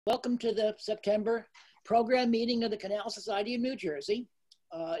Welcome to the September program meeting of the Canal Society of New Jersey.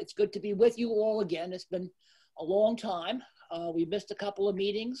 It's good to be with you all again. It's been a long time. We missed a couple of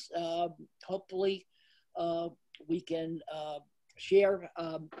meetings. Hopefully we can share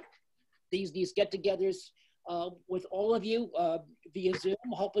these get-togethers with all of you via Zoom.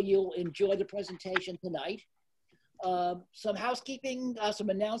 Hopefully you'll enjoy the presentation tonight. Some housekeeping,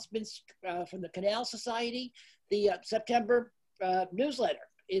 some announcements from the Canal Society. The September newsletter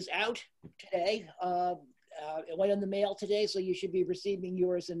is out today. It went in the mail today, so you should be receiving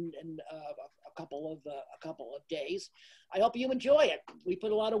yours in a couple of days. I hope you enjoy it. We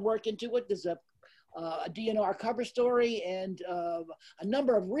put a lot of work into it. There's a DNR cover story and a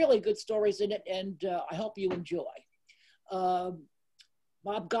number of really good stories in it, and I hope you enjoy. Bob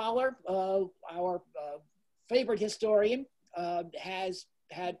Goller, our favorite historian, has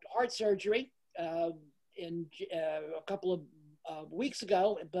had heart surgery in a couple of weeks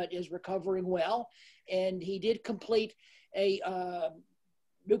ago, but is recovering well. And he did complete a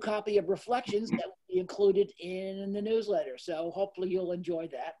new copy of Reflections that will be included in the newsletter. So hopefully you'll enjoy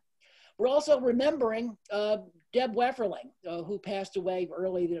that. We're also remembering Deb Wefferling, who passed away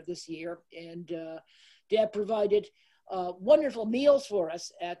earlier this year. And Deb provided wonderful meals for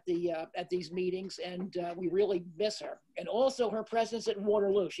us at these meetings, and we really miss her. And also her presence at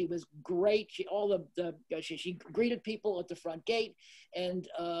Waterloo. She was great. She greeted people at the front gate, and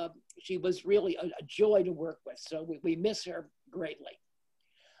she was really a joy to work with. So we miss her greatly.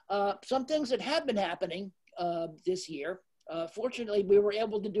 Some things that have been happening this year. Fortunately, we were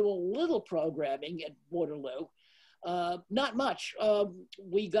able to do a little programming at Waterloo. Not much.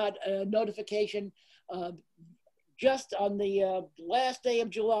 We got a notification just on the last day of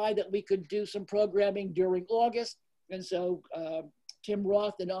July that we could do some programming during August. And so Tim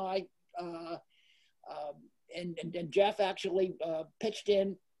Roth and I and Jeff actually pitched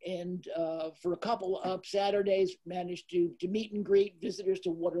in, and for a couple of Saturdays managed to meet and greet visitors to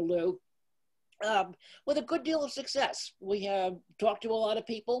Waterloo with a good deal of success. We have talked to a lot of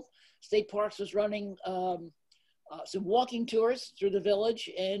people. State Parks was running some walking tours through the village,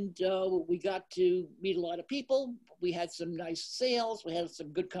 and we got to meet a lot of people. We had some nice sales. We had some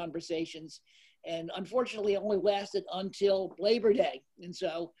good conversations, and unfortunately it only lasted until Labor Day. And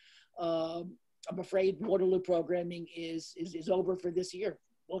so I'm afraid Waterloo programming is over for this year.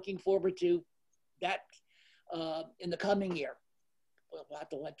 Looking forward to that in the coming year. We'll have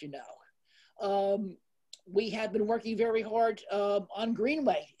to let you know. We have been working very hard on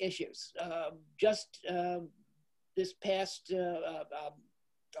Greenway issues. This past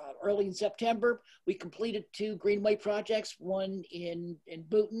early in September, we completed 2 Greenway projects, one in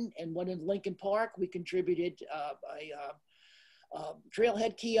Boonton and one in Lincoln Park. We contributed a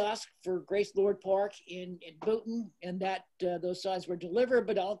trailhead kiosk for Grace Lord Park in Boonton, and that those signs were delivered,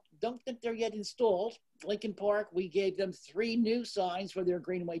 but I don't think they're yet installed. Lincoln Park, we gave them 3 new signs for their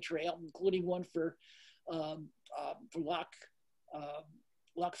Greenway trail, including one for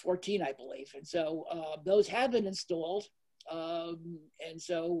Lock 14, I believe. And so those have been installed. And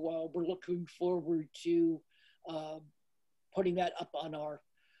so we're looking forward to putting that up on our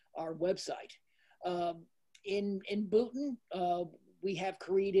website. In Boonton, we have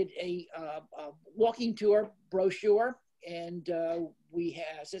created a walking tour brochure, and we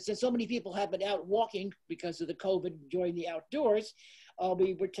have, since so many people have been out walking because of the COVID, enjoying the outdoors,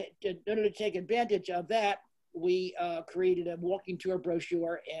 we were in order to take advantage of that, we created a walking tour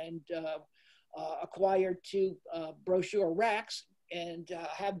brochure and acquired 2 brochure racks and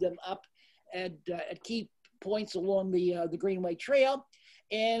have them up at key points along the Greenway Trail.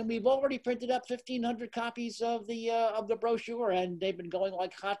 And we've already printed up 1,500 copies of the brochure, and they've been going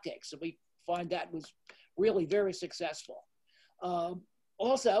like hotcakes. So we find that was really very successful.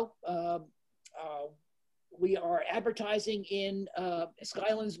 Also, we are advertising in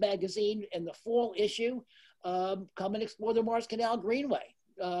Skylands magazine in the fall issue. Come and explore the Mars Canal Greenway,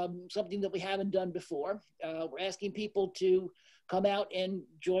 something that we haven't done before. We're asking people to come out and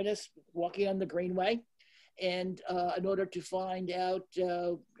join us walking on the Greenway. And in order to find out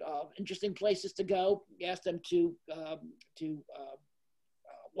interesting places to go, we ask them to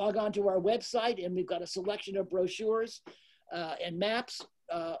log on to our website, and we've got a selection of brochures and maps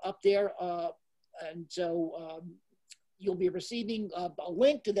up there. And so you'll be receiving a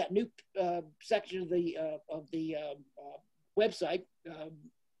link to that new section of the website.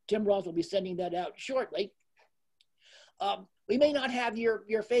 Tim Roth will be sending that out shortly. We may not have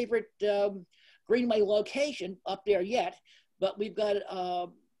your favorite Greenway location up there yet, but we've got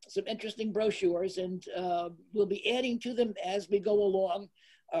some interesting brochures, and we'll be adding to them as we go along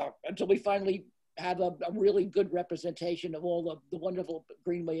until we finally have a really good representation of all the wonderful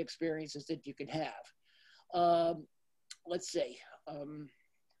Greenway experiences that you can have. Let's see.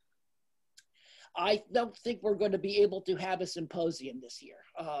 I don't think we're going to be able to have a symposium this year.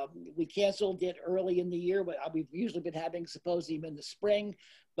 We canceled it early in the year. We've usually been having a symposium in the spring,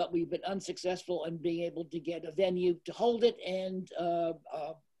 but we've been unsuccessful in being able to get a venue to hold it and a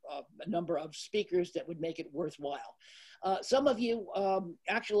number of speakers that would make it worthwhile. Some of you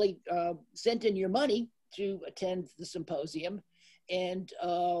actually sent in your money to attend the symposium. And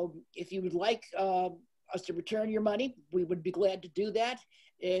if you would like us to return your money, we would be glad to do that.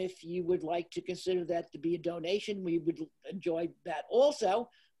 If you would like to consider that to be a donation, we would enjoy that also,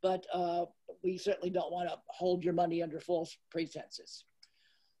 but we certainly don't want to hold your money under false pretenses.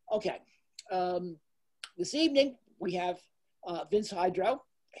 Okay, this evening we have Vince Hydro,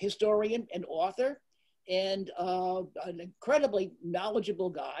 historian and author, and an incredibly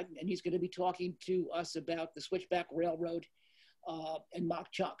knowledgeable guy, and he's going to be talking to us about the Switchback Railroad and Mauch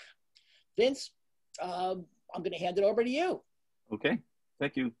Chunk. Vince, I'm going to hand it over to you. Okay.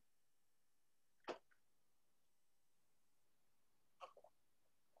 Thank you.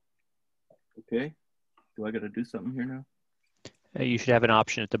 Okay, do I got to do something here now? You should have an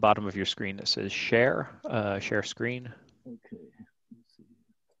option at the bottom of your screen that says share, share screen. Okay, let's see.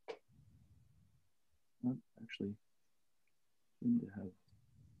 I actually seem to have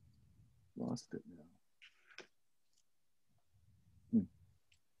lost it now.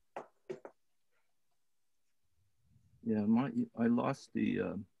 Yeah, I lost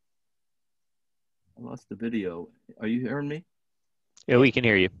the video. Are you hearing me? Yeah, we can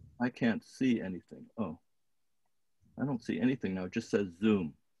hear you. I can't see anything. Oh, I don't see anything now. It just says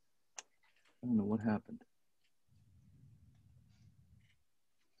Zoom. I don't know what happened.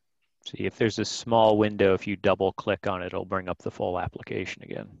 See, if there's a small window, if you double click on it, it'll bring up the full application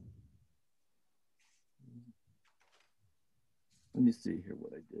again. Let me see here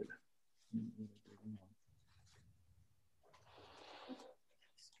what I did.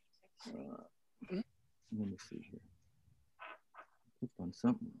 Let me see here. Clicked on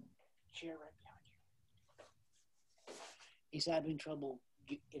something. Chair right behind you. He's having trouble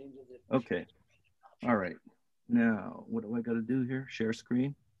getting to the. Okay. All right. Now, what do I got to do here? Share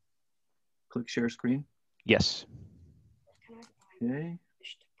screen. Click share screen. Yes. Okay.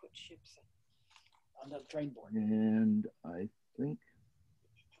 Put ships on the train board. And I think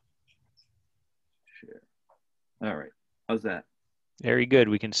share. All right. How's that? Very good.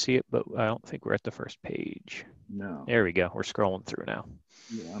 We can see it, but I don't think we're at the first page. No. There we go. We're scrolling through now.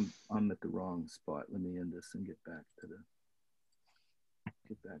 Yeah, I'm at the wrong spot. Let me end this and get back to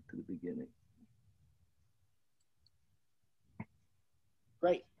the beginning.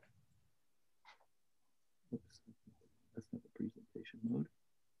 Great. Oops. That's not the presentation mode.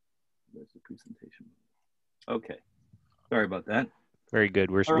 That's the presentation mode. Okay. Sorry about that. Very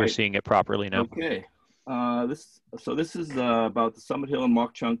good. We're seeing it properly now. Okay. This is about the Summit Hill and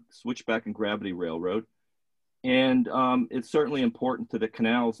Mauch Chunk Switchback and Gravity Railroad. And it's certainly important to the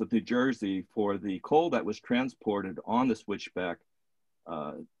canals of New Jersey for the coal that was transported on the switchback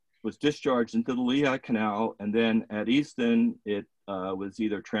was discharged into the Lehigh Canal, and then at Easton, it was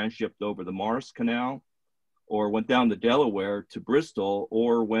either transshipped over the Morris Canal or went down the Delaware to Bristol,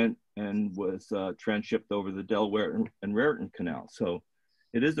 or went and was transshipped over the Delaware and Raritan Canal. So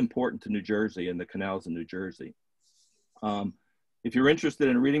it is important to New Jersey and the canals in New Jersey. If you're interested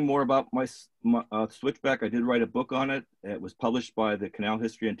in reading more about my switchback, I did write a book on it. It was published by the Canal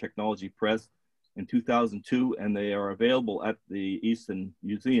History and Technology Press in 2002, and they are available at the Easton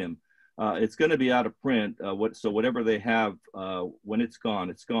Museum. It's going to be out of print, so whatever they have, when it's gone,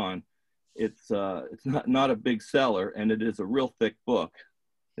 it's gone. It's not a big seller, and it is a real thick book.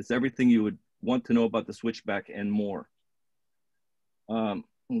 It's everything you would want to know about the switchback and more.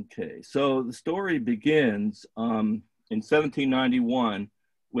 Okay, so the story begins in 1791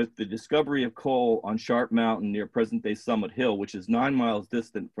 with the discovery of coal on Sharp Mountain near present-day Summit Hill, which is 9 miles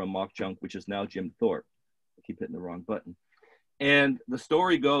distant from Mauch Chunk, which is now Jim Thorpe. I keep hitting the wrong button. And the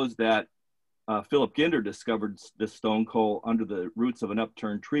story goes that Philip Ginder discovered this stone coal under the roots of an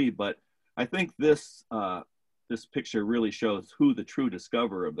upturned tree, but I think this picture really shows who the true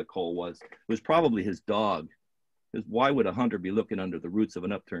discoverer of the coal was. It was probably his dog, because why would a hunter be looking under the roots of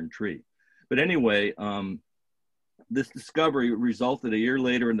an upturned tree? But anyway, this discovery resulted a year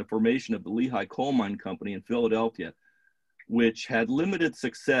later in the formation of the Lehigh Coal Mine Company in Philadelphia, which had limited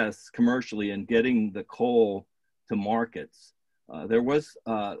success commercially in getting the coal to markets. There was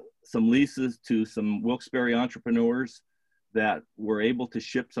some leases to some Wilkes-Barre entrepreneurs that were able to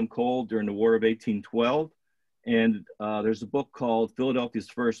ship some coal during the War of 1812. And there's a book called Philadelphia's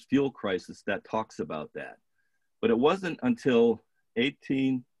First Fuel Crisis that talks about that. But it wasn't until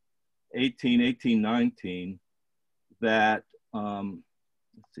 1819 that,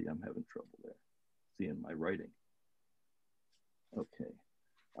 let's see, I'm having trouble there, seeing my writing. Okay.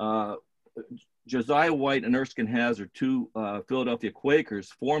 Josiah White and Erskine Hazard, two Philadelphia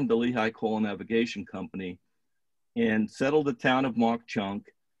Quakers, formed the Lehigh Coal Navigation Company and settled the town of Mauch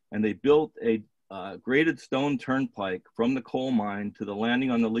Chunk, and they built a graded stone turnpike from the coal mine to the landing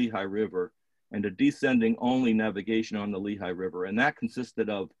on the Lehigh River and a descending only navigation on the Lehigh River. And that consisted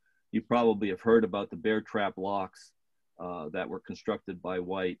of, you probably have heard about the bear trap locks that were constructed by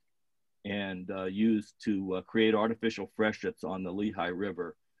White and used to create artificial freshets on the Lehigh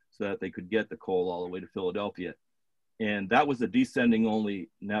River so that they could get the coal all the way to Philadelphia. And that was a descending only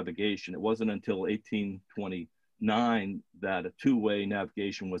navigation. It wasn't until 1829 that a two-way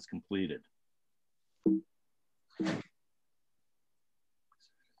navigation was completed.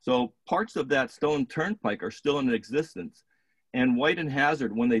 So parts of that stone turnpike are still in existence. And White and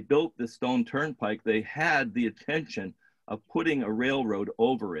Hazard, when they built this stone turnpike, they had the intention of putting a railroad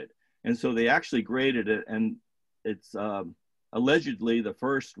over it. And so they actually graded it, and it's allegedly the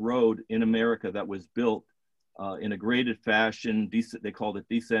first road in America that was built in a graded fashion. They called it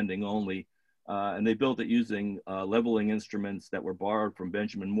descending only. And they built it using leveling instruments that were borrowed from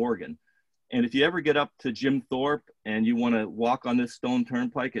Benjamin Morgan. And if you ever get up to Jim Thorpe and you want to walk on this stone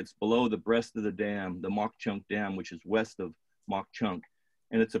turnpike, it's below the breast of the dam, the Mauch Chunk Dam, which is west of Mauch Chunk.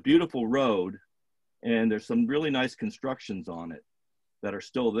 And it's a beautiful road, and there's some really nice constructions on it that are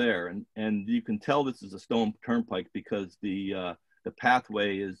still there. And you can tell this is a stone turnpike because the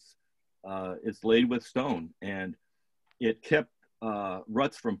pathway is laid with stone, and it kept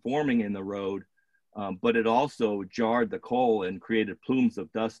ruts from forming in the road, but it also jarred the coal and created plumes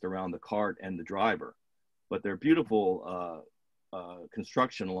of dust around the cart and the driver. But they're beautiful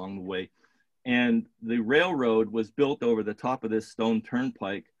construction along the way. And the railroad was built over the top of this stone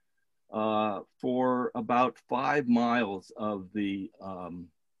turnpike for about 5 miles of the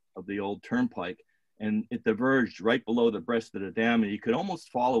old turnpike. And it diverged right below the breast of the dam, and you could almost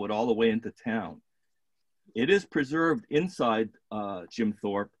follow it all the way into town. It is preserved inside Jim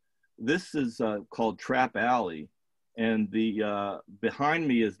Thorpe. This is called Trap Alley, and the behind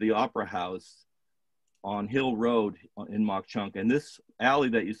me is the Opera House on Hill Road in Mauch Chunk. And this alley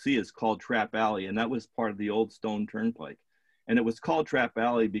that you see is called Trap Alley, and that was part of the old stone turnpike. And it was called Trap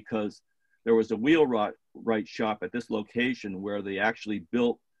Alley because there was a wheelwright shop at this location where they actually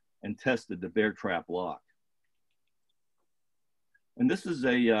built and tested the bear trap lock. And this is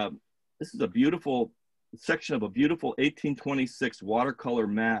a beautiful section of a beautiful 1826 watercolor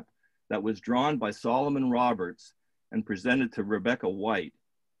map that was drawn by Solomon Roberts and presented to Rebecca White.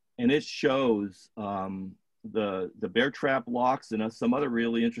 And it shows the bear trap locks and some other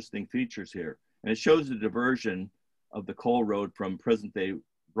really interesting features here. And it shows the diversion of the coal road from present day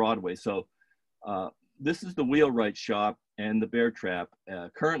Broadway. So this is the wheelwright shop and the bear trap,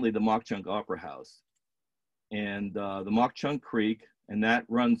 currently the Mauch Chunk Opera House. And the Mauch Chunk Creek, and that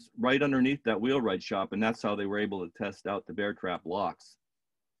runs right underneath that wheelwright shop, and that's how they were able to test out the bear trap locks.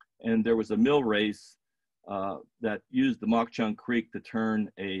 And there was a mill race that used the Mauch Chunk Creek to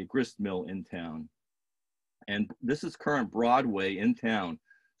turn a grist mill in town. And this is current Broadway in town.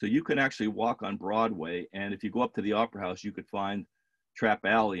 So you can actually walk on Broadway, and if you go up to the Opera House, you could find Trap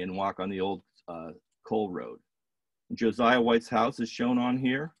Alley and walk on the old coal road. Josiah White's house is shown on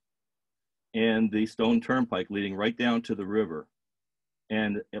here, and the stone turnpike leading right down to the river,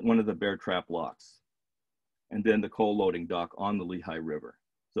 and one of the bear trap locks, and then the coal loading dock on the Lehigh River.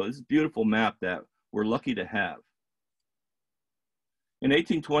 So this is a beautiful map that we're lucky to have. In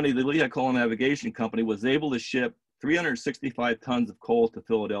 1820, the Lehigh Coal Navigation Company was able to ship 365 tons of coal to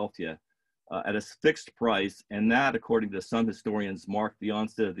Philadelphia at a fixed price, and that, according to some historians, marked the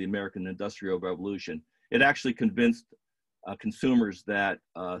onset of the American Industrial Revolution. It actually convinced consumers that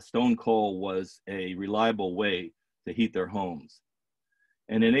stone coal was a reliable way to heat their homes.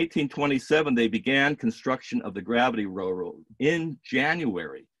 And in 1827, they began construction of the gravity railroad in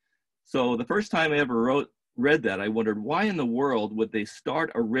January. So the first time I ever read that, I wondered, why in the world would they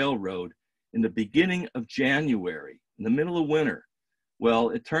start a railroad in the beginning of January, in the middle of winter? Well,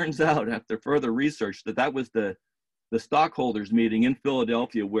 it turns out after further research that was the stockholders meeting in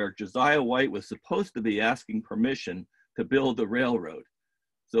Philadelphia where Josiah White was supposed to be asking permission to build the railroad.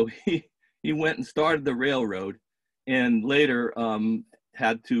 So he went and started the railroad, and later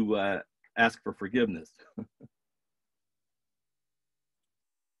had to ask for forgiveness.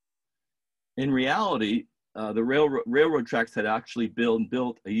 In reality, the railroad tracks had actually been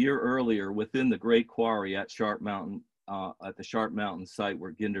built a year earlier within the Great Quarry at Sharp Mountain, at the Sharp Mountain site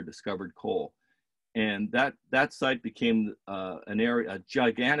where Ginder discovered coal. And that site became a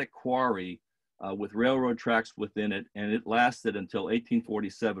gigantic quarry with railroad tracks within it, and it lasted until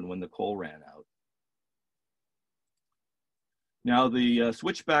 1847 when the coal ran out. Now the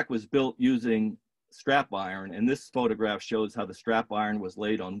switchback was built using strap iron, and this photograph shows how the strap iron was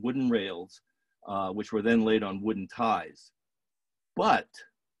laid on wooden rails, which were then laid on wooden ties. But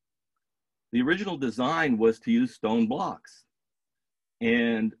the original design was to use stone blocks.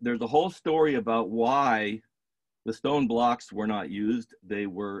 And there's a whole story about why the stone blocks were not used. They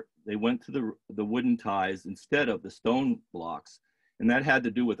went to the wooden ties instead of the stone blocks. And that had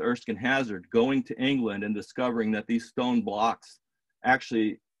to do with Erskine Hazard going to England and discovering that these stone blocks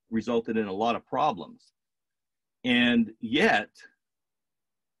actually resulted in a lot of problems. And yet,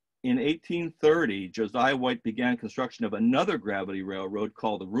 in 1830, Josiah White began construction of another gravity railroad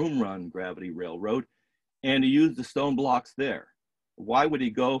called the Room Run Gravity Railroad, and he used the stone blocks there. Why would he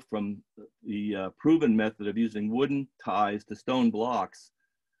go from the proven method of using wooden ties to stone blocks,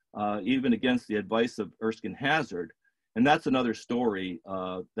 even against the advice of Erskine Hazard? And that's another story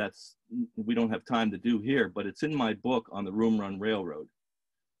we don't have time to do here, but it's in my book on the Room Run Railroad.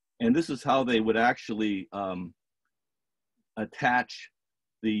 And this is how they would actually attach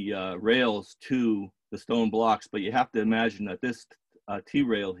the rails to the stone blocks, but you have to imagine that this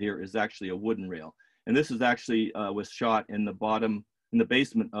T-rail here is actually a wooden rail. And this is actually was shot in the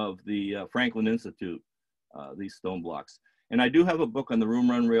basement of the Franklin Institute, these stone blocks. And I do have a book on the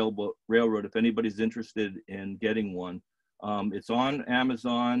Room Run Railroad if anybody's interested in getting one. It's on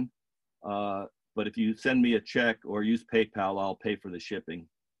Amazon, but if you send me a check or use PayPal, I'll pay for the shipping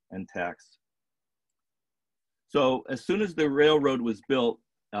and tax. So as soon as the railroad was built,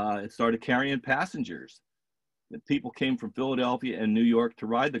 it started carrying passengers. People came from Philadelphia and New York to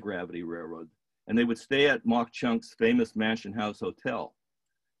ride the Gravity Railroad, and they would stay at Mauch Chunk's famous Mansion House Hotel.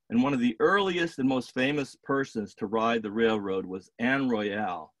 And one of the earliest and most famous persons to ride the railroad was Anne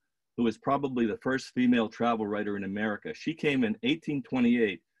Royale, who was probably the first female travel writer in America. She came in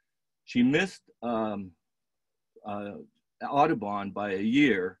 1828. She missed Audubon by a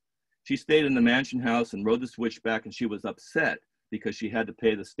year. She stayed in the Mansion House and rode the switchback, and she was upset because she had to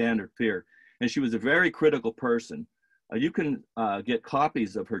pay the standard fare. And she was a very critical person. You can get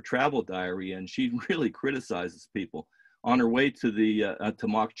copies of her travel diary, and she really criticizes people. On her way to to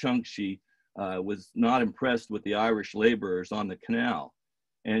Mauch Chunk, she was not impressed with the Irish laborers on the canal.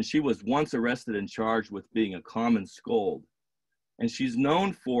 And she was once arrested and charged with being a common scold. And she's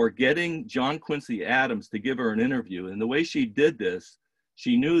known for getting John Quincy Adams to give her an interview. And the way she did this,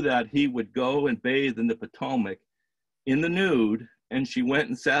 she knew that he would go and bathe in the Potomac in the nude, and she went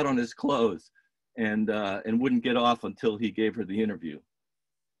and sat on his clothes and wouldn't get off until he gave her the interview.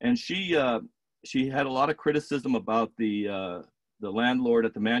 And she had a lot of criticism about the landlord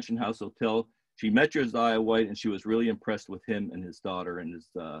at the Mansion House Hotel. She met Josiah White, and she was really impressed with him and his daughter and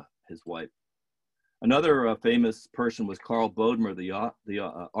his wife. Another famous person was Carl Bodmer,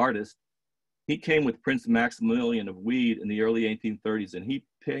 the artist. He came with Prince Maximilian of Weed in the early 1830s, and he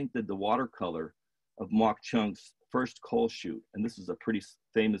painted the watercolor of Mauch Chunk's first coal chute. And this is a pretty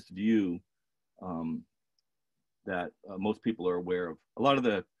famous view that most people are aware of. A lot of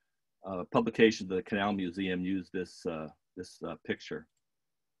the publications of the Canal Museum use this picture.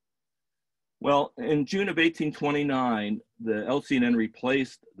 Well, in June of 1829, the LC&N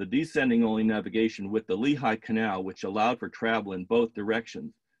replaced the descending-only navigation with the Lehigh Canal, which allowed for travel in both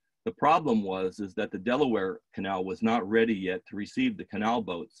directions. The problem was that the Delaware Canal was not ready yet to receive the canal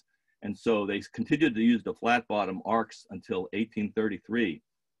boats, and so they continued to use the flat-bottom arcs until 1833.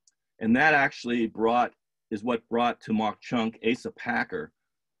 And that actually is what brought to Mauch Chunk Asa Packer,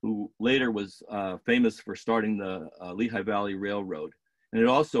 who later was famous for starting the Lehigh Valley Railroad. And it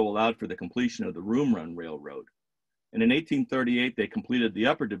also allowed for the completion of the Room Run Railroad. And in 1838, they completed the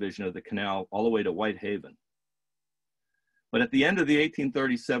upper division of the canal all the way to Whitehaven. But at the end of the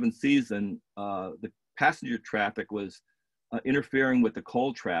 1837 season, the passenger traffic was interfering with the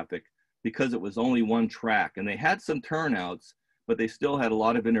coal traffic because it was only one track. And they had some turnouts, but they still had a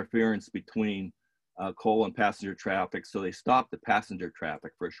lot of interference between coal and passenger traffic, so they stopped the passenger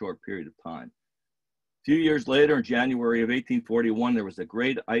traffic for a short period of time. A few years later, in January of 1841, there was a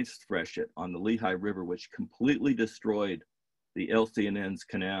great ice freshet on the Lehigh River, which completely destroyed the LC&N's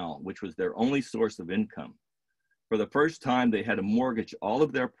canal, which was their only source of income. For the first time, they had to mortgage all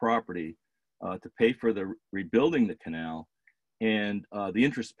of their property to pay for the rebuilding the canal, and the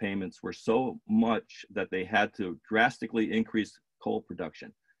interest payments were so much that they had to drastically increase coal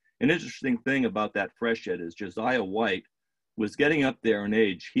production. An interesting thing about that freshet is Josiah White was getting up there in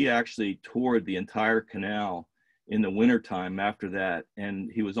age. He actually toured the entire canal in the wintertime after that,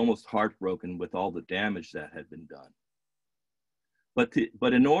 and he was almost heartbroken with all the damage that had been done.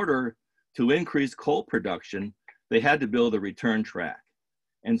 But in order to increase coal production, they had to build a return track.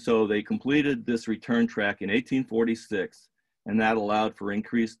 And so they completed this return track in 1846, and that allowed for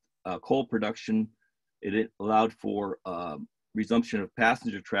increased coal production. It allowed for resumption of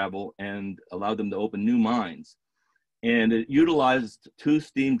passenger travel and allowed them to open new mines. And it utilized 2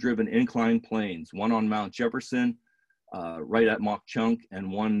 steam-driven inclined planes, one on Mount Jefferson, right at Mauch Chunk,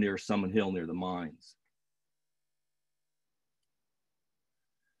 and one near Summit Hill near the mines.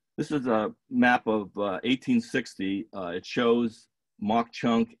 This is a map of 1860. It shows Mauch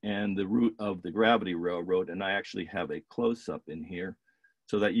Chunk and the route of the gravity railroad, and I actually have a close-up in here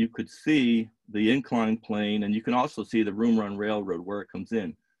so that you could see the inclined plane, and you can also see the Room Run Railroad where it comes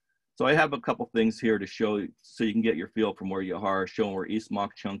in. So I have a couple things here to show you so you can get your feel from where you are, showing where East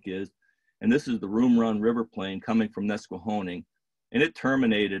Mauch Chunk is. And this is the Room Run River Plain coming from Nesquehoning, and it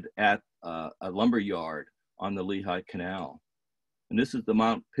terminated at a lumber yard on the Lehigh Canal. And this is the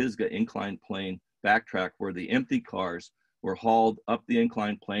Mount Pisgah inclined plane backtrack where the empty cars were hauled up the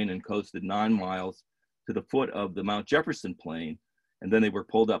inclined plane and coasted 9 miles to the foot of the Mount Jefferson plane. And then they were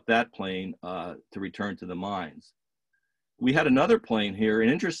pulled up that plane to return to the mines. We had another plane here,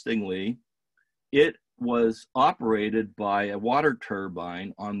 and interestingly, it was operated by a water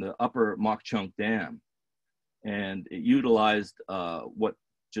turbine on the upper Mauch Chunk Dam. And it utilized what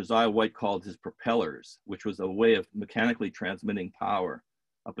Josiah White called his propellers, which was a way of mechanically transmitting power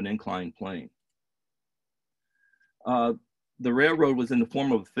up an inclined plane. The railroad was in the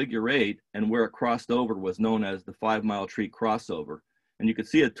form of a figure 8, and where it crossed over was known as the 5 Mile Tree Crossover. And you could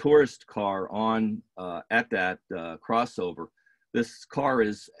see a tourist car on at that crossover. This car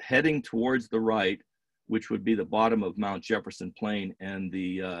is heading towards the right, which would be the bottom of Mount Jefferson Plain, and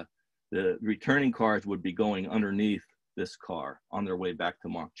the returning cars would be going underneath this car on their way back to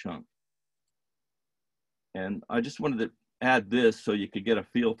Mauch Chunk. And I just wanted to add this so you could get a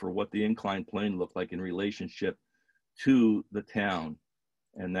feel for what the inclined plane looked like in relationship to the town.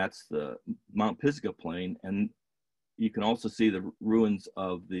 And that's the Mount Pisgah Plain. And you can also see the ruins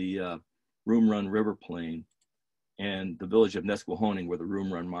of the Room Run River Plain and the village of Nesquehoning where the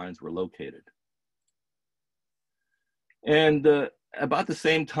Room Run mines were located. And about the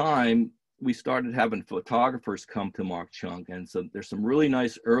same time, we started having photographers come to Mauch Chunk. And so there's some really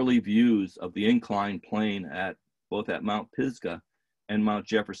nice early views of the inclined plane at both at Mount Pisgah and Mount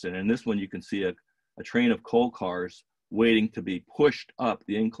Jefferson. And this one, you can see a train of coal cars waiting to be pushed up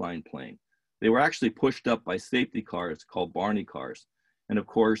the inclined plane. They were actually pushed up by safety cars called Barney cars. And of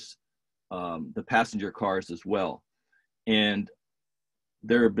course, the passenger cars as well. And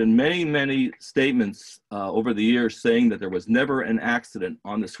there have been many, many statements over the years saying that there was never an accident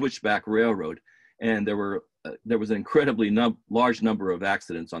on the Switchback Railroad. And there was an incredibly large number of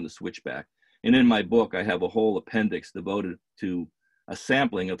accidents on the Switchback. And in my book, I have a whole appendix devoted to a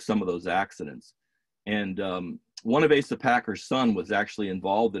sampling of some of those accidents. And one of Asa Packer's son was actually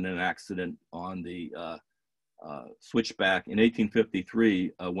involved in an accident on the Switchback in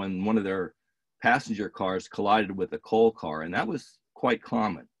 1853 when one of their passenger cars collided with a coal car, and that was quite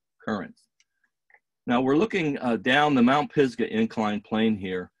common occurrence. Now we're looking down the Mount Pisgah inclined plane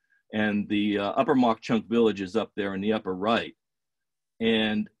here, and the upper Mauch Chunk village is up there in the upper right.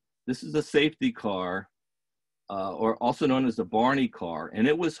 And this is a safety car, or also known as the Barney car, and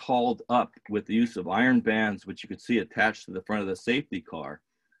it was hauled up with the use of iron bands, which you could see attached to the front of the safety car.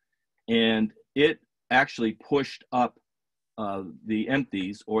 And it actually pushed up the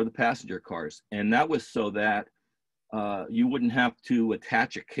empties or the passenger cars. And that was so that you wouldn't have to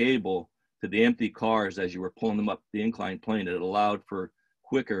attach a cable to the empty cars as you were pulling them up the inclined plane. It allowed for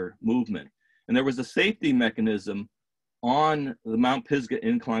quicker movement. And there was a safety mechanism on the Mount Pisgah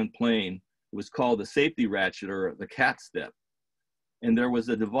inclined plane. It was called the safety ratchet or the cat step. And there was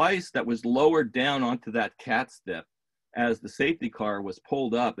a device that was lowered down onto that cat step as the safety car was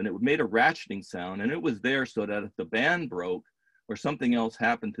pulled up, and it made a ratcheting sound. And it was there so that if the band broke or something else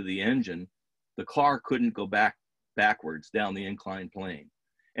happened to the engine, the car couldn't go backwards down the inclined plane.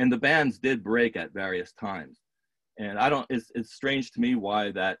 And the bands did break at various times. And it's strange to me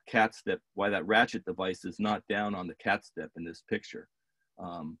why that cat step, why that ratchet device is not down on the cat step in this picture.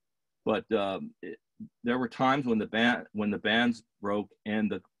 But there were times when the bands broke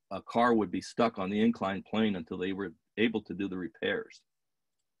and a car would be stuck on the inclined plane until they were able to do the repairs.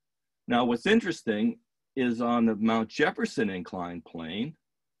 Now, what's interesting is on the Mount Jefferson inclined plane,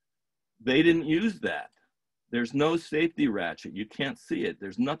 they didn't use that. there's no safety ratchet. You can't see it.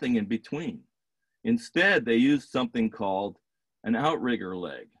 There's nothing in between. Instead, they used something called an outrigger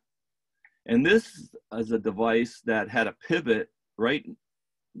leg. And this is a device that had a pivot right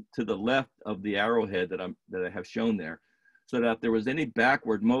to the left of the arrowhead that I have shown there, so that if there was any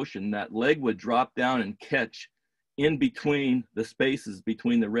backward motion, that leg would drop down and catch in between the spaces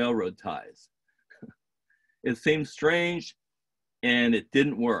between the railroad ties. It seemed strange, and it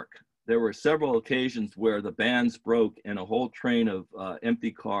didn't work. There were several occasions where the bands broke and a whole train of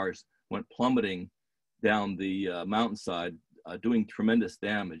empty cars went plummeting down the mountainside, doing tremendous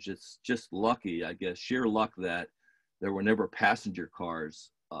damage. It's just lucky, I guess, sheer luck that there were never passenger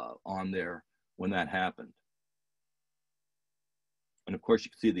cars on there when that happened. And of course,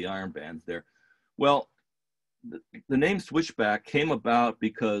 you can see the iron bands there. Well, the name switchback came about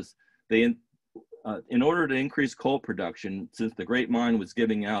because they, in order to increase coal production, since the great mine was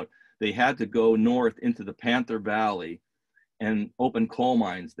giving out, they had to go north into the Panther Valley and open coal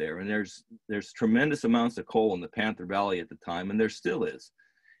mines there. And there's tremendous amounts of coal in the Panther Valley at the time, and there still is.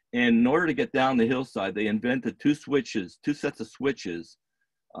 And in order to get down the hillside, they invented two sets of switches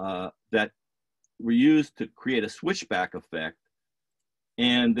that were used to create a switchback effect.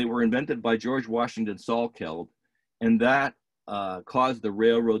 And they were invented by George Washington Salkeld, and that caused the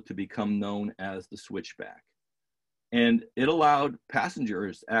railroad to become known as the switchback. And it allowed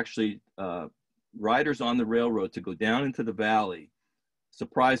passengers, actually riders on the railroad, to go down into the valley,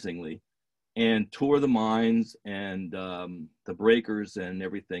 surprisingly, and tour the mines and the breakers and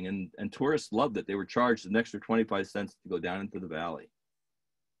everything. And tourists loved it. They were charged an extra 25 cents to go down into the valley.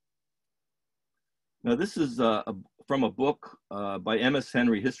 Now, this is from a book by M.S.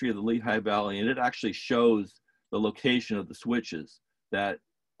 Henry, History of the Lehigh Valley, and it actually shows the location of the switches that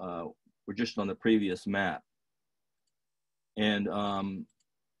were just on the previous map. And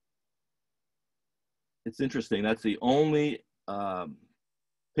it's interesting, that's the only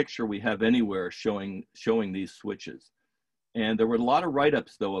picture we have anywhere showing these switches. And there were a lot of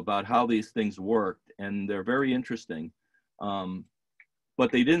write-ups, though, about how these things worked, and they're very interesting.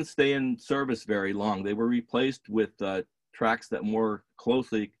 But they didn't stay in service very long. They were replaced with tracks that more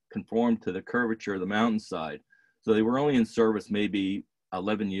closely conformed to the curvature of the mountainside. So they were only in service maybe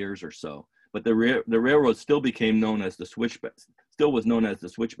 11 years or so. But the railroad still became known as the switchback, still was known as the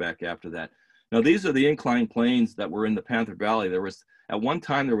switchback after that. Now, these are the inclined planes that were in the Panther Valley. There was, at one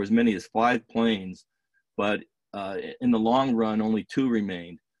time, there was as many as 5 planes, but in the long run, only 2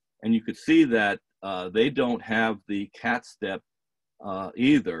 remained. And you could see that they don't have the cat step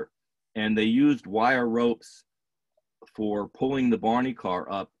either. And they used wire ropes for pulling the Barney car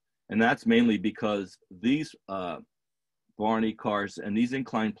up. And that's mainly because these Barney cars and these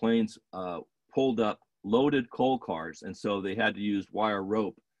inclined planes pulled up loaded coal cars. And so they had to use wire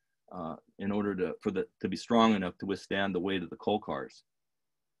rope in order to be strong enough to withstand the weight of the coal cars.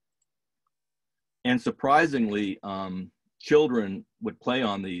 And surprisingly, children would play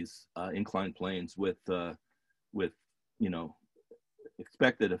on these inclined planes with you know,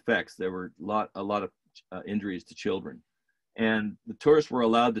 expected effects. There were a lot of injuries to children. And the tourists were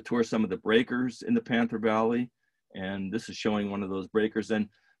allowed to tour some of the breakers in the Panther Valley. And this is showing one of those breakers. And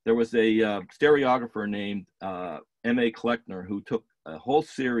there was a stereographer named M.A. Kleckner who took a whole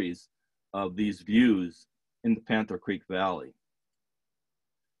series of these views in the Panther Creek Valley.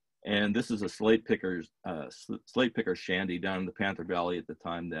 And this is a slate picker shanty down in the Panther Valley at the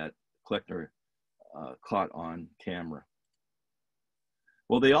time that Kleckner caught on camera.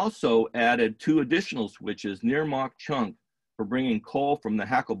 Well, they also added 2 additional switches near Mauch Chunk for bringing coal from the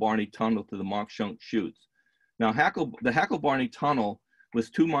Hacklebarney Tunnel to the Mauch Chunk chutes. Now, the Hacklebarney Tunnel was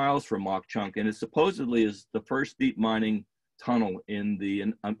 2 miles from Mauch Chunk, and it supposedly is the first deep mining tunnel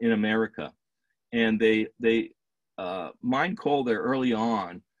in America. And they mined coal there early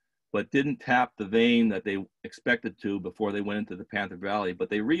on, but didn't tap the vein that they expected to before they went into the Panther Valley. But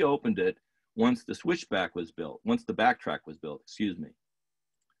they reopened it once the switchback was built, once the backtrack was built, excuse me.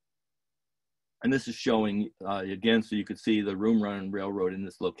 And this is showing, again, so you could see the Room Run Railroad in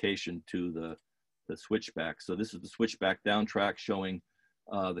this location to the switchback. So this is the switchback down track showing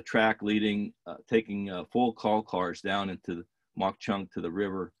the track leading, taking full coal cars down into the Mauch Chunk to the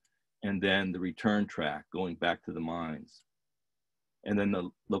river, and then the return track going back to the mines. And then the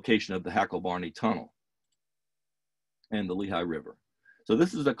location of the Hacklebarney Tunnel and the Lehigh River. So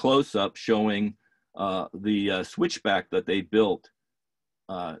this is a close-up showing the switchback that they built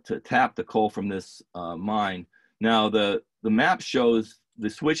to tap the coal from this mine. Now, the map shows the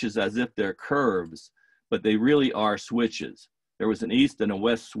switches as if they're curves, but they really are switches. There was an east and a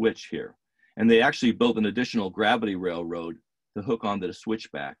west switch here. And they actually built an additional gravity railroad to hook onto the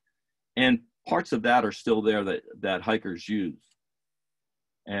switchback. And parts of that are still there that hikers use.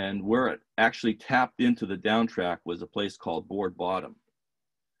 And where it actually tapped into the down track was a place called Board Bottom.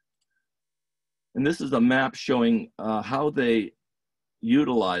 And this is a map showing how they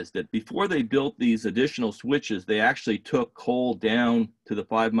utilized it. Before they built these additional switches, they actually took coal down to the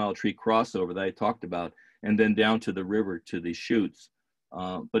 5 Mile Tree crossover that I talked about, and then down to the river to these chutes.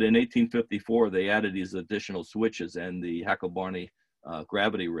 But in 1854, they added these additional switches and the Hackle-Barney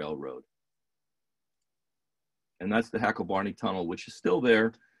Gravity Railroad. And that's the Hackle-Barney Tunnel, which is still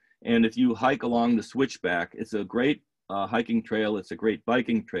there. And if you hike along the switchback, it's a great hiking trail. It's a great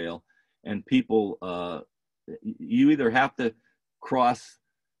biking trail. And people, you either have to cross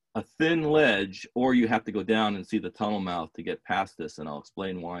a thin ledge or you have to go down and see the tunnel mouth to get past this. And I'll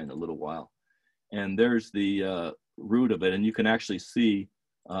explain why in a little while. And there's the route of it. And you can actually see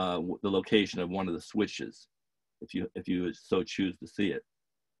the location of one of the switches if you so choose to see it.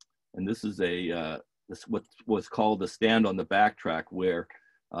 And this is what was called the stand on the backtrack, where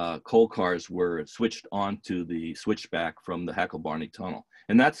coal cars were switched onto the switchback from the Hackle-Barney Tunnel.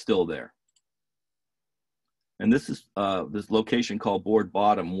 And that's still there. And this is this location called Board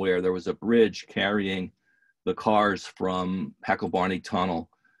Bottom, where there was a bridge carrying the cars from Hackle-Barney Tunnel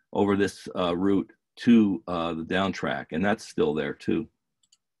over this route to the down track. And that's still there too.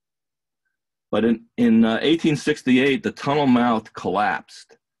 But in 1868, the tunnel mouth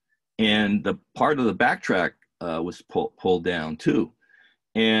collapsed. And the part of the backtrack was pulled down too.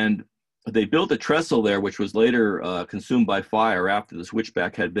 And they built a trestle there, which was later consumed by fire after the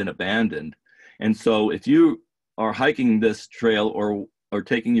switchback had been abandoned. And so if you are hiking this trail or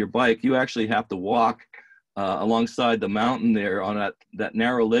taking your bike, you actually have to walk alongside the mountain there on that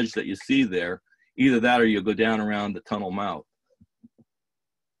narrow ledge that you see there. Either that or you go down around the tunnel mouth.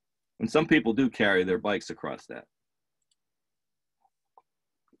 And some people do carry their bikes across that.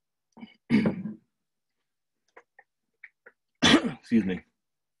 Excuse me.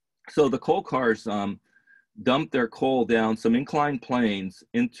 So the coal cars dumped their coal down some inclined planes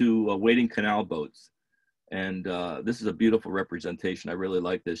into waiting canal boats. And this is a beautiful representation. I really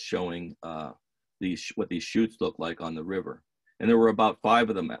like this, showing what these chutes look like on the river. And there were about 5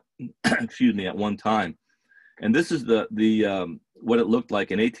 of them, excuse me, at one time. And this is what it looked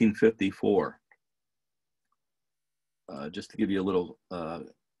like in 1854. Just to give you a little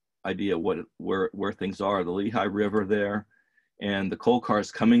idea where things are. The Lehigh River there, and the coal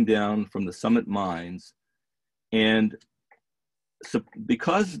cars coming down from the Summit mines. And so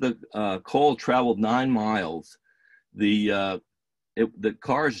because the coal traveled 9 miles, the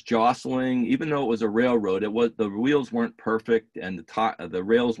cars jostling, even though it was a railroad, the wheels weren't perfect and the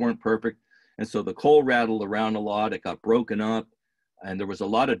rails weren't perfect. And so the coal rattled around a lot, it got broken up, and there was a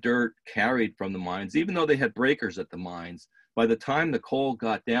lot of dirt carried from the mines. Even though they had breakers at the mines, by the time the coal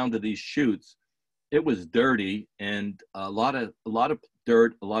got down to these chutes, it was dirty and a lot of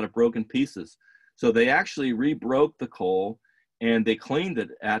dirt, a lot of broken pieces. So they actually rebroke the coal and they cleaned it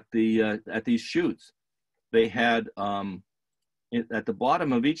at these chutes. They had at the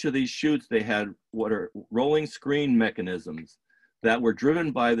bottom of each of these chutes, they had what are rolling screen mechanisms that were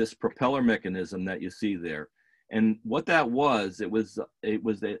driven by this propeller mechanism that you see there. And what that was, it was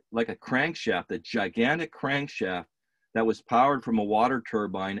like a crankshaft, a gigantic crankshaft that was powered from a water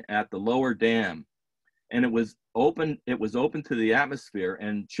turbine at the lower dam. And it was open to the atmosphere,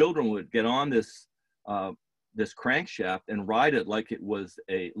 and children would get on this crankshaft and ride it like it was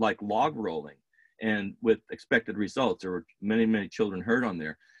like log rolling, and with expected results. There were many children hurt on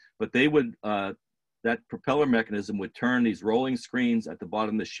there, but they would that propeller mechanism would turn these rolling screens at the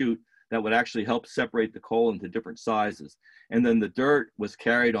bottom of the chute that would actually help separate the coal into different sizes. And then the dirt was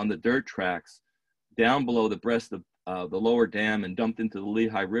carried on the dirt tracks down below the breast of the lower dam and dumped into the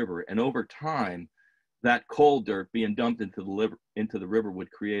Lehigh River. And over time, that coal dirt being dumped into the river would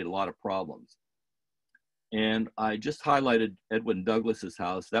create a lot of problems. And I just highlighted Edwin Douglas's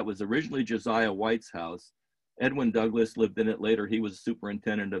house. That was originally Josiah White's house. Edwin Douglas lived in it later. He was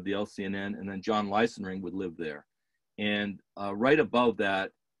superintendent of the LCNN, and then John Lysenring would live there. And right above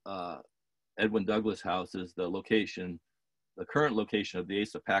that, Edwin Douglas house is the current location of the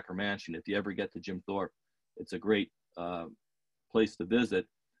Asa Packer Mansion. If you ever get to Jim Thorpe, it's a great place to visit.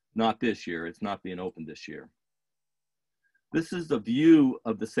 Not this year, it's not being opened this year. This is the view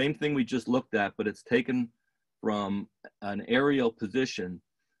of the same thing we just looked at, but it's taken from an aerial position.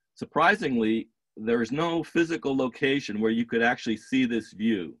 Surprisingly, there is no physical location where you could actually see this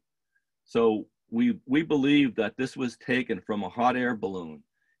view. So we believe that this was taken from a hot air balloon,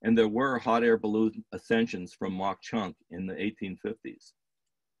 and there were hot air balloon ascensions from Mauch Chunk in the 1850s.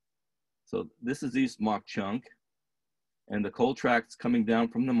 So this is East Mauch Chunk, and the coal tracks coming down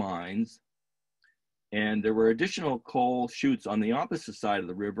from the mines. And there were additional coal chutes on the opposite side of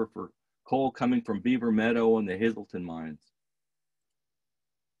the river for coal coming from Beaver Meadow and the Hazelton mines.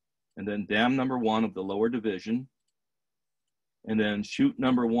 And then dam number 1 of the lower division. And then chute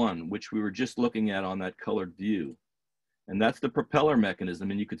number 1, which we were just looking at on that colored view. And that's the propeller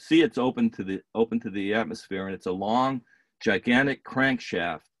mechanism. And you could see it's open to the atmosphere. And it's a long, gigantic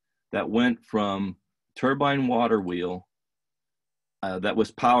crankshaft that went from turbine water wheel that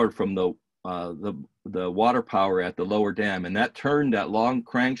was powered from the water power at the lower dam. And that turned that long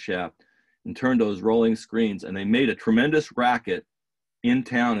crankshaft and turned those rolling screens. And they made a tremendous racket in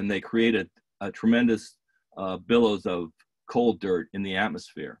town, and they created a tremendous billows of coal dirt in the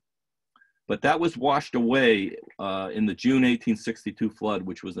atmosphere. But that was washed away in the June 1862 flood,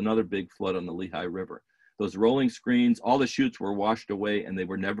 which was another big flood on the Lehigh River. Those rolling screens, all the chutes were washed away, and they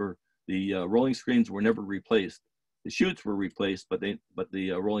were never, the rolling screens were never replaced. The chutes were replaced, but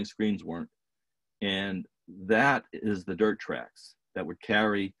the rolling screens weren't. And that is the dirt tracks that would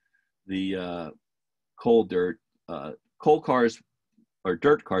carry the coal dirt. Coal cars, or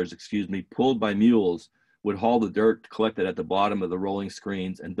dirt cars, excuse me, pulled by mules, would haul the dirt collected at the bottom of the rolling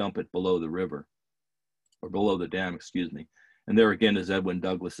screens and dump it below the river, or below the dam, excuse me. And there again is Edwin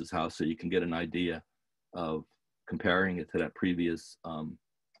Douglas's house, so you can get an idea of comparing it to that previous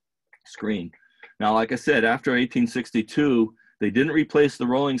screen. Now, like I said, after 1862, they didn't replace the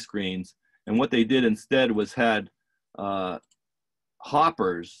rolling screens, and what they did instead was had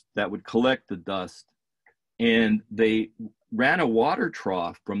hoppers that would collect the dust, and they ran a water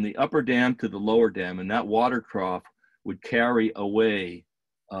trough from the upper dam to the lower dam, and that water trough would carry away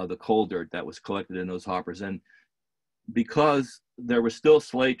the coal dirt that was collected in those hoppers. And because there was still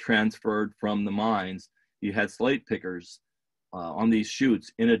slate transferred from the mines, you had slate pickers on these chutes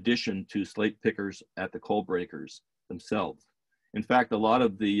in addition to slate pickers at the coal breakers themselves. In fact, a lot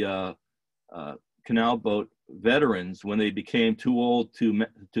of the canal boat veterans, when they became too old to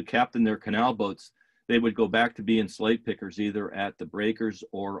captain their canal boats, they would go back to being slate pickers either at the breakers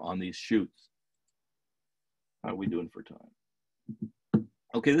or on these chutes. How are we doing for time?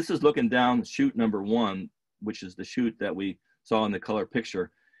 Okay, this is looking down chute number 1, which is the chute that we saw in the color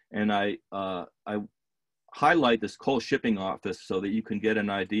picture. And I highlight this coal shipping office so that you can get an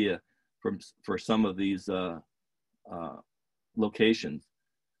idea for some of these locations.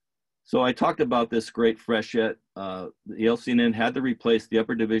 So I talked about this great freshet. The LCNN had to replace the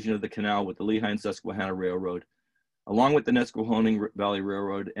upper division of the canal with the Lehigh and Susquehanna Railroad, along with the Nesquehoning Valley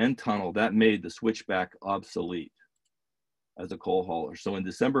Railroad and tunnel. That made the switchback obsolete as a coal hauler. So in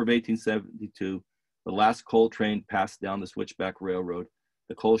December of 1872, the last coal train passed down the switchback railroad.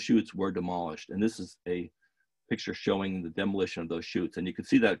 The coal chutes were demolished. And this is a picture showing the demolition of those chutes. And you can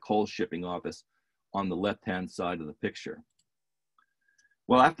see that coal shipping office on the left-hand side of the picture.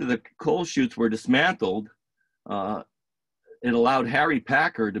 Well, after the coal chutes were dismantled, it allowed Harry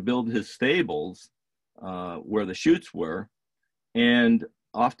Packer to build his stables where the chutes were. And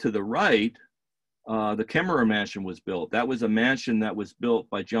off to the right, the Kemmerer Mansion was built. That was a mansion that was built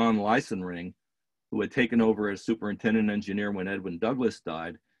by John Lysenring, who had taken over as superintendent engineer when Edwin Douglas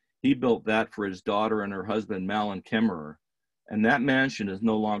died. He built that for his daughter and her husband, Malin Kemmerer. And that mansion is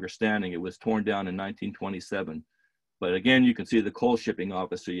no longer standing. It was torn down in 1927. But again, you can see the coal shipping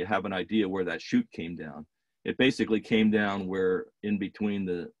office, so you have an idea where that chute came down. It basically came down where in between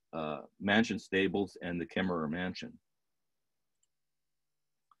the mansion stables and the Kemmerer Mansion.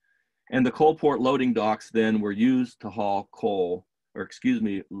 And the coal port loading docks then were used to haul coal, or excuse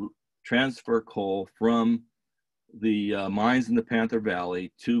me, transfer coal from the mines in the Panther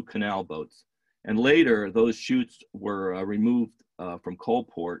Valley to canal boats. And later, those chutes were removed from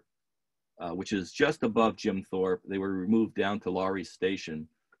Coalport, which is just above Jim Thorpe. They were removed down to Laurie Station,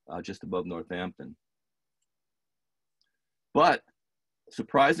 just above Northampton. But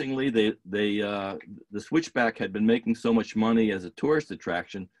surprisingly, the switchback had been making so much money as a tourist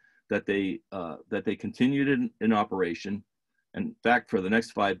attraction that they continued in operation. In fact, for the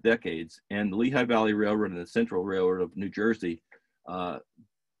next 5 decades, and the Lehigh Valley Railroad and the Central Railroad of New Jersey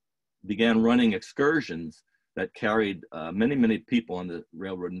began running excursions that carried many, many people on the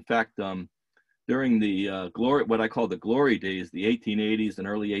railroad. In fact, during the what I call the glory days, the 1880s and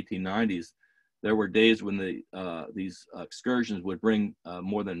early 1890s, there were days when these excursions would bring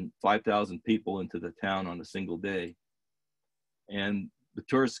more than 5,000 people into the town on a single day. And the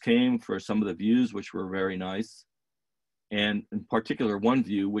tourists came for some of the views, which were very nice. And in particular, one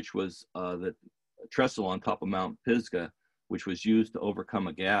view, which was the trestle on top of Mount Pisgah, which was used to overcome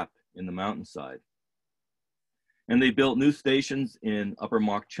a gap in the mountainside. And they built new stations in Upper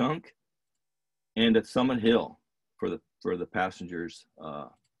Mauch Chunk and at Summit Hill for the passengers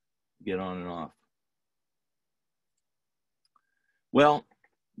get on and off. Well,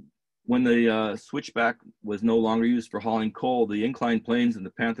 when the switchback was no longer used for hauling coal, the inclined planes in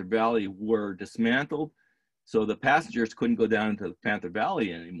the Panther Valley were dismantled. So the passengers couldn't go down into the Panther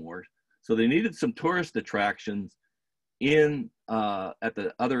Valley anymore. So they needed some tourist attractions in at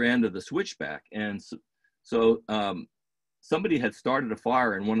the other end of the switchback. And so somebody had started a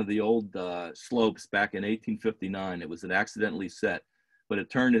fire in one of the old slopes back in 1859. It was accidentally set, but it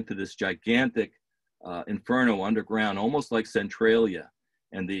turned into this gigantic inferno underground, almost like Centralia.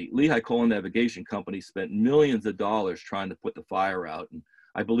 And the Lehigh Coal and Navigation Company spent millions of dollars trying to put the fire out. And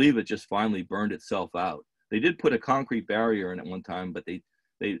I believe it just finally burned itself out. They did put a concrete barrier in at one time, but they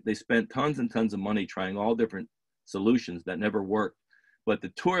spent tons and tons of money trying all different solutions that never worked. But the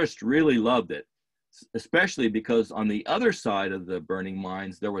tourists really loved it, especially because on the other side of the burning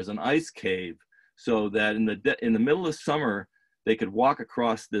mines, there was an ice cave, so that in the middle of summer, they could walk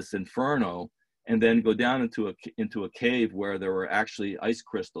across this inferno and then go down into a cave where there were actually ice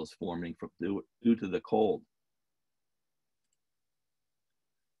crystals forming due to the cold.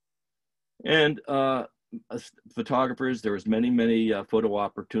 And photographers, there was many photo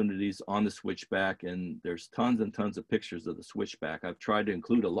opportunities on the switchback, and there's tons and tons of pictures of the switchback. I've tried to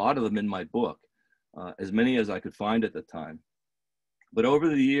include a lot of them in my book, as many as I could find at the time. But over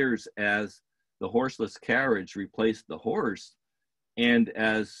the years, as the horseless carriage replaced the horse, and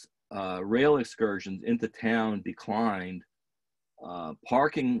as rail excursions into town declined,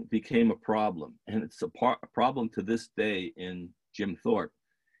 parking became a problem. And it's a problem to this day in Jim Thorpe.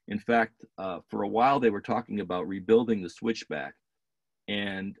 In fact, for a while, they were talking about rebuilding the switchback.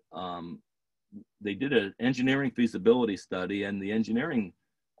 And they did an engineering feasibility study, and the engineering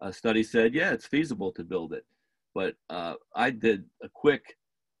study said, yeah, it's feasible to build it. But I did a quick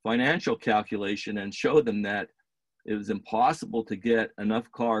financial calculation and showed them that it was impossible to get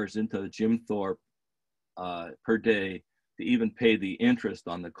enough cars into Jim Thorpe per day to even pay the interest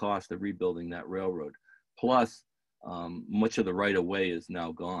on the cost of rebuilding that railroad. Plus, much of the right-of-way is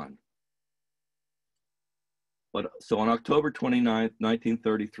now gone. But so on October 29th,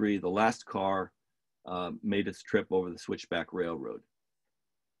 1933, the last car made its trip over the Switchback Railroad.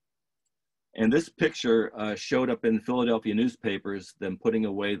 And this picture showed up in Philadelphia newspapers, them putting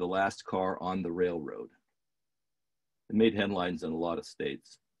away the last car on the railroad. It made headlines in a lot of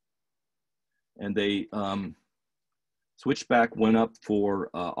states. And they, Switchback went up for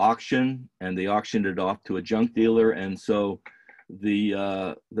auction, and they auctioned it off to a junk dealer. And so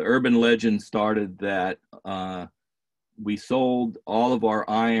the urban legend started that we sold all of our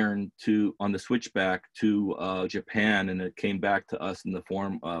iron on the Switchback to Japan, and it came back to us in the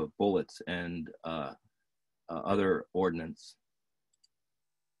form of bullets and other ordnance.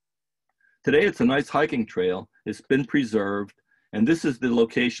 Today, it's a nice hiking trail. It's been preserved, and this is the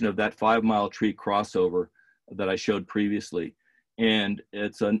location of that 5-mile tree crossover that I showed previously. And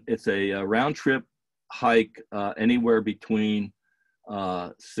it's a round trip hike anywhere between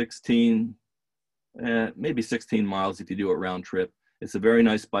 16, maybe 16 miles if you do it round trip. It's a very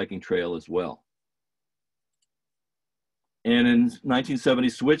nice biking trail as well. And in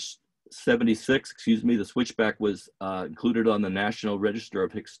 1976, the Switchback was included on the National Register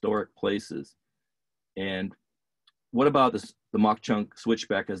of Historic Places. And what about the Mauch Chunk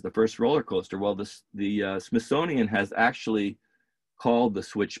Switchback as the first roller coaster? Well, the Smithsonian has actually called the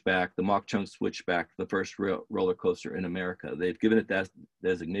Switchback, the Mauch Chunk Switchback, the first roller coaster in America. They've given it that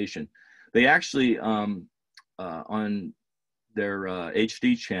designation. They actually, on their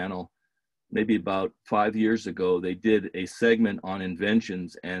HD channel, maybe about 5 years ago, they did a segment on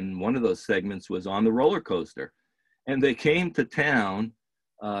inventions, and one of those segments was on the roller coaster. And they came to town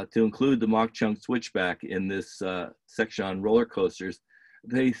to include the Mauch Chunk Switchback in this section on roller coasters.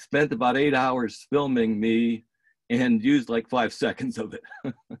 They spent about 8 hours filming me and used like 5 seconds of it.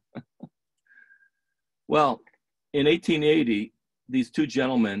 Well, in 1880, these two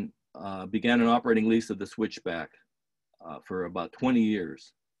gentlemen began an operating lease of the Switchback for about 20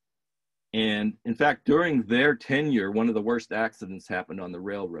 years. And in fact, during their tenure, one of the worst accidents happened on the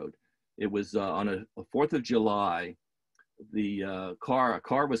railroad. It was on a 4th of July. A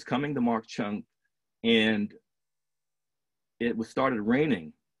car was coming to Mauch Chunk, and it started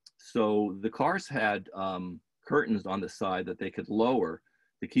raining. So the cars had curtains on the side that they could lower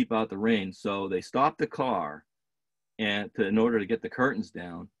to keep out the rain. So they stopped the car in order to get the curtains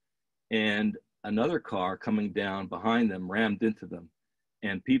down, and another car coming down behind them rammed into them,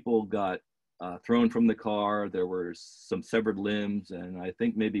 and people got thrown from the car. There were some severed limbs, and I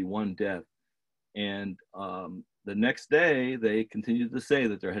think maybe one death. And the next day, they continued to say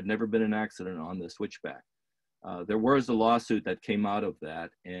that there had never been an accident on the Switchback. There was a lawsuit that came out of that,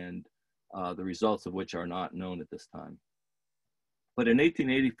 and the results of which are not known at this time. But in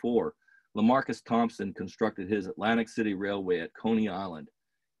 1884, LaMarcus Thompson constructed his Atlantic City Railway at Coney Island.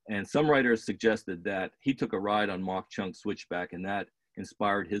 And some writers suggested that he took a ride on Mauch Chunk switchback, and that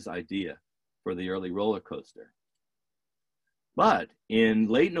inspired his idea for the early roller coaster. But in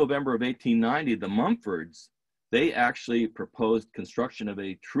late November of 1890, the Mumfords, they actually proposed construction of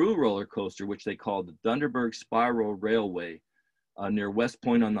a true roller coaster, which they called the Dunderberg Spiral Railway near West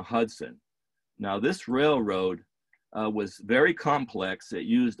Point on the Hudson. Now, this railroad was very complex. It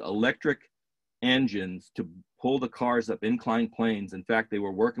used electric engines to pull the cars up inclined planes. In fact, they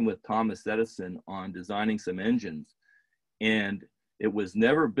were working with Thomas Edison on designing some engines, and it was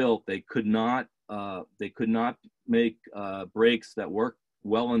never built. They could not make brakes that worked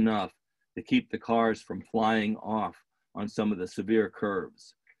well enough to keep the cars from flying off on some of the severe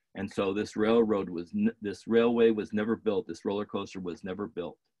curves. And so this railway was never built. This roller coaster was never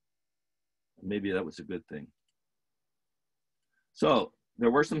built. Maybe that was a good thing. So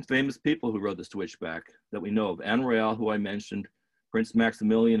there were some famous people who rode the switchback that we know of. Anne Royale, who I mentioned, Prince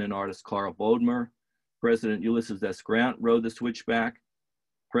Maximilian and artist Carl Bodmer, President Ulysses S. Grant rode the switchback.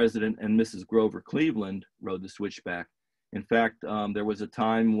 President and Mrs. Grover Cleveland rode the switchback. In fact, there was a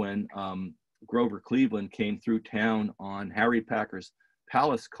time when Grover Cleveland came through town on Harry Packer's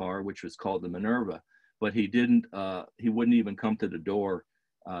palace car, which was called the Minerva, but he wouldn't even come to the door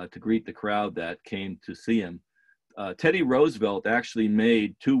to greet the crowd that came to see him. Teddy Roosevelt actually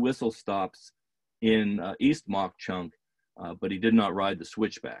made 2 whistle stops in East Mauch Chunk, but he did not ride the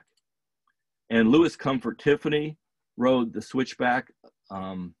switchback. And Louis Comfort Tiffany rode the switchback.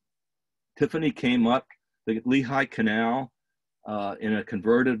 Tiffany came up the Lehigh Canal in a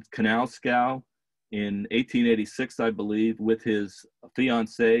converted canal scow in 1886, I believe, with his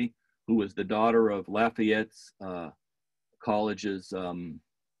fiancée, who was the daughter of Lafayette's College's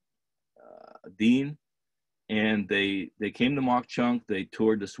dean. And they came to Mauch Chunk, they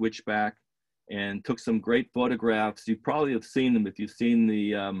toured the switchback and took some great photographs. You probably have seen them if you've seen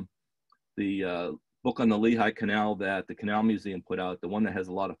the book on the Lehigh Canal that the Canal Museum put out, the one that has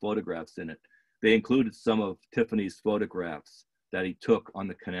a lot of photographs in it. They included some of Tiffany's photographs that he took on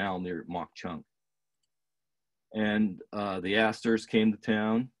the canal near Mauch Chunk. And the Astors came to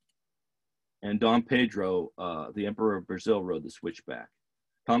town, and Dom Pedro, the Emperor of Brazil, rode the switchback.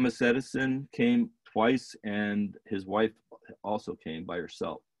 Thomas Edison came twice, and his wife also came by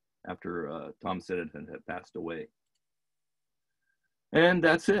herself after Thomas Edison had passed away. And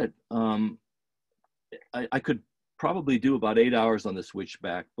that's it. I could probably do about 8 hours on the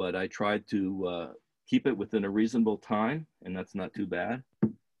switchback, but I tried to keep it within a reasonable time, and that's not too bad.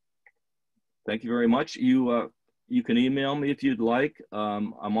 Thank you very much. You can email me if you'd like.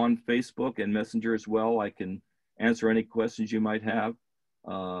 I'm on Facebook and Messenger as well. I can answer any questions you might have.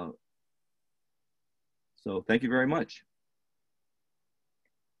 So thank you very much.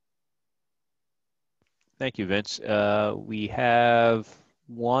 Thank you, Vince. We have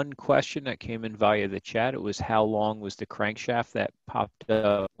one question that came in via the chat. It was, how long was the crankshaft that popped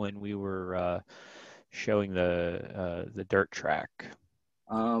up when we were showing the dirt track?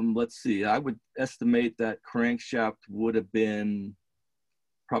 Let's see, I would estimate that crankshaft would have been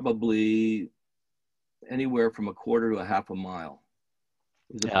probably anywhere from a quarter to a half a mile.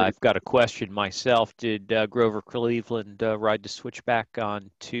 I've got a question myself. Did Grover Cleveland ride the switchback on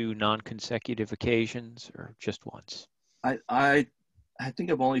 2 non-consecutive occasions, or just once? I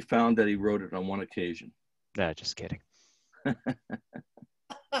think I've only found that he rode it on 1 occasion. No, just kidding.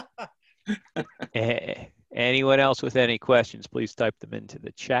 Anyone else with any questions, please type them into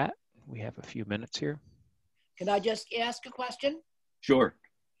the chat. We have a few minutes here. Can I just ask a question? Sure.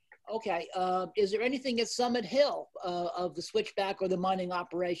 Okay. Is there anything at Summit Hill of the switchback or the mining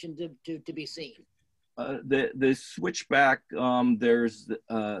operation to be seen? The switchback, there's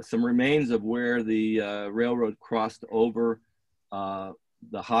some remains of where the railroad crossed over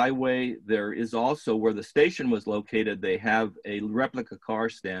the highway. There is also where the station was located. They have a replica car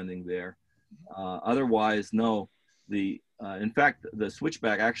standing there. Otherwise, no. In fact, the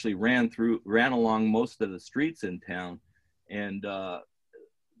switchback actually ran along most of the streets in town, and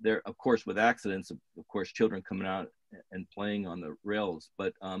there, of course, with accidents, of course, children coming out and playing on the rails.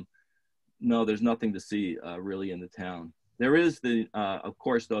 But no, there's nothing to see really in the town. There is of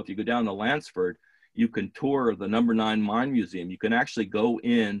course, though, if you go down to Lansford, you can tour the No. 9 Mine Museum. You can actually go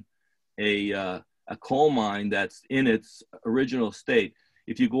in a coal mine that's in its original state.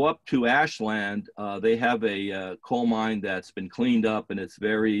 If you go up to Ashland, they have a coal mine that's been cleaned up, and it's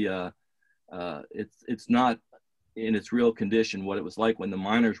very, it's not in its real condition what it was like when the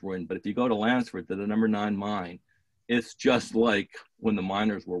miners were in. But if you go to Lansford, to the No. 9 mine, it's just like when the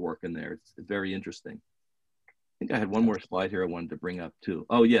miners were working there. It's very interesting. think I had one more slide here I wanted to bring up too.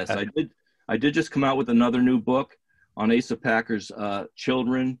 Oh yes, I did just come out with another new book on Asa Packer's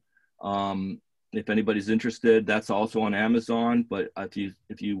children. If anybody's interested, that's also on Amazon. But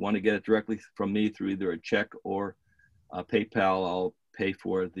if you want to get it directly from me through either a check or PayPal, I'll pay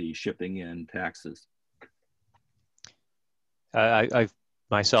for the shipping and taxes. I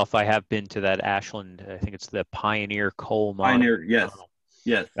have been to that Ashland. I think it's the Pioneer Coal Mine. Pioneer, yes.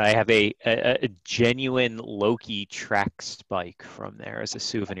 Yes. I have a genuine Loki Trax bike from there as a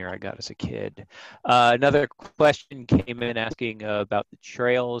souvenir I got as a kid. Another question came in asking about the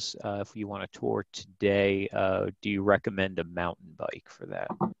trails. If you want to tour today, do you recommend a mountain bike for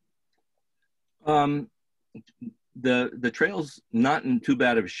that? The trail's not in too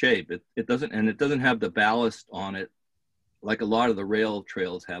bad of shape. It doesn't have the ballast on it like a lot of the rail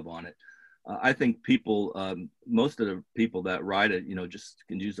trails have on it. I think people, most of the people that ride it, just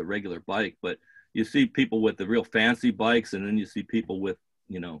can use a regular bike, but you see people with the real fancy bikes, and then you see people with,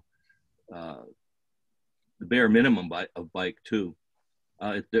 the bare minimum of bike too.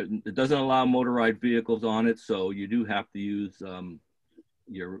 It doesn't allow motorized vehicles on it, so you do have to use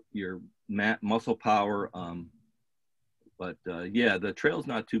your muscle power. Yeah, the trail's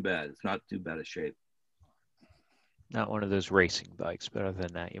not too bad. It's not too bad a shape. Not one of those racing bikes, but other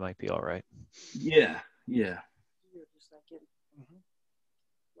than that, you might be all right. Yeah.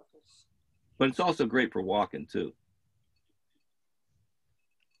 But it's also great for walking too.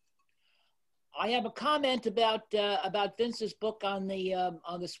 I have a comment about Vince's book on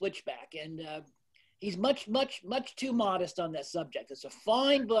the switchback, and he's much too modest on that subject. It's a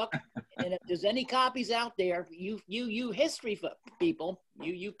fine book, and if there's any copies out there, you history people,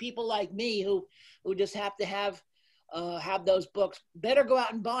 you people like me who just have to have those books, better go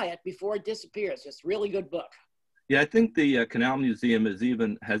out and buy it before it disappears. It's a really good book. Yeah, I think the Canal Museum has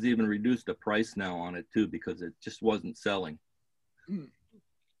even reduced the price now on it too, because it just wasn't selling.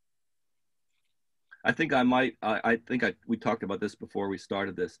 I think we talked about this before we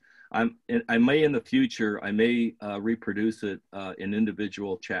started this. I may in the future, reproduce it in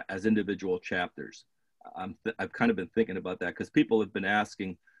individual chapters. I've kind of been thinking about that because people have been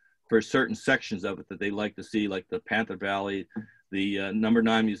asking for certain sections of it that they like to see, like the Panther Valley. The Number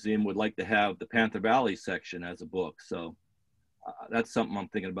 9 Museum would like to have the Panther Valley section as a book. So that's something I'm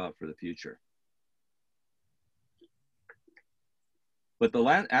thinking about for the future. But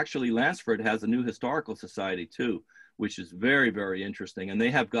actually Lansford has a new historical society too, which is very, very interesting. And they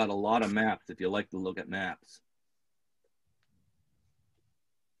have got a lot of maps if you like to look at maps.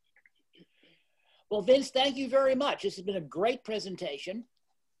 Well, Vince, thank you very much. This has been a great presentation.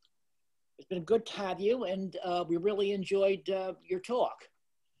 It's been good to have you, and we really enjoyed your talk.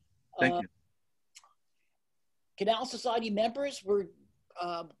 Thank you. Canal Society members, we're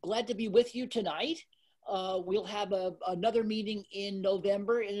glad to be with you tonight. We'll have another meeting in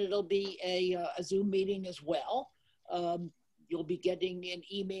November, and it'll be a Zoom meeting as well. You'll be getting an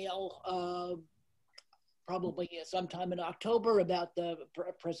email probably sometime in October about the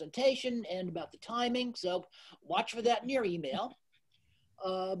presentation and about the timing, so watch for that in your email.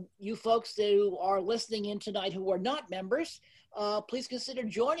 You folks who are listening in tonight who are not members, please consider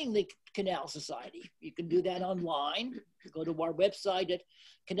joining the Canal Society. You can do that online. Go to our website at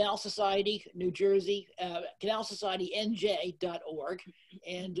Canal Society, New Jersey, canalsocietyNJ.org,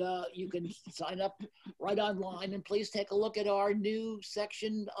 and you can sign up right online. And please take a look at our new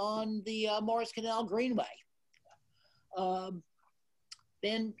section on the Morris Canal Greenway.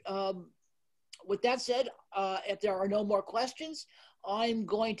 With that said, if there are no more questions, I'm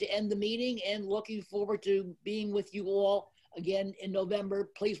going to end the meeting and looking forward to being with you all again in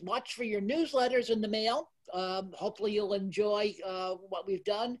November. Please watch for your newsletters in the mail. Hopefully you'll enjoy what we've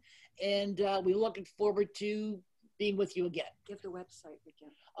done, and we're looking forward to being with you again. Give the website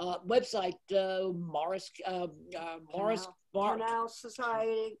again. Website, Canal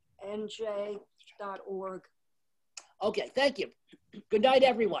Society, NJ.org. Okay, thank you. Good night,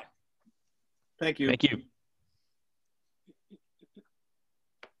 everyone. Thank you. Thank you.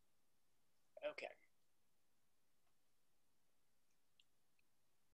 Okay.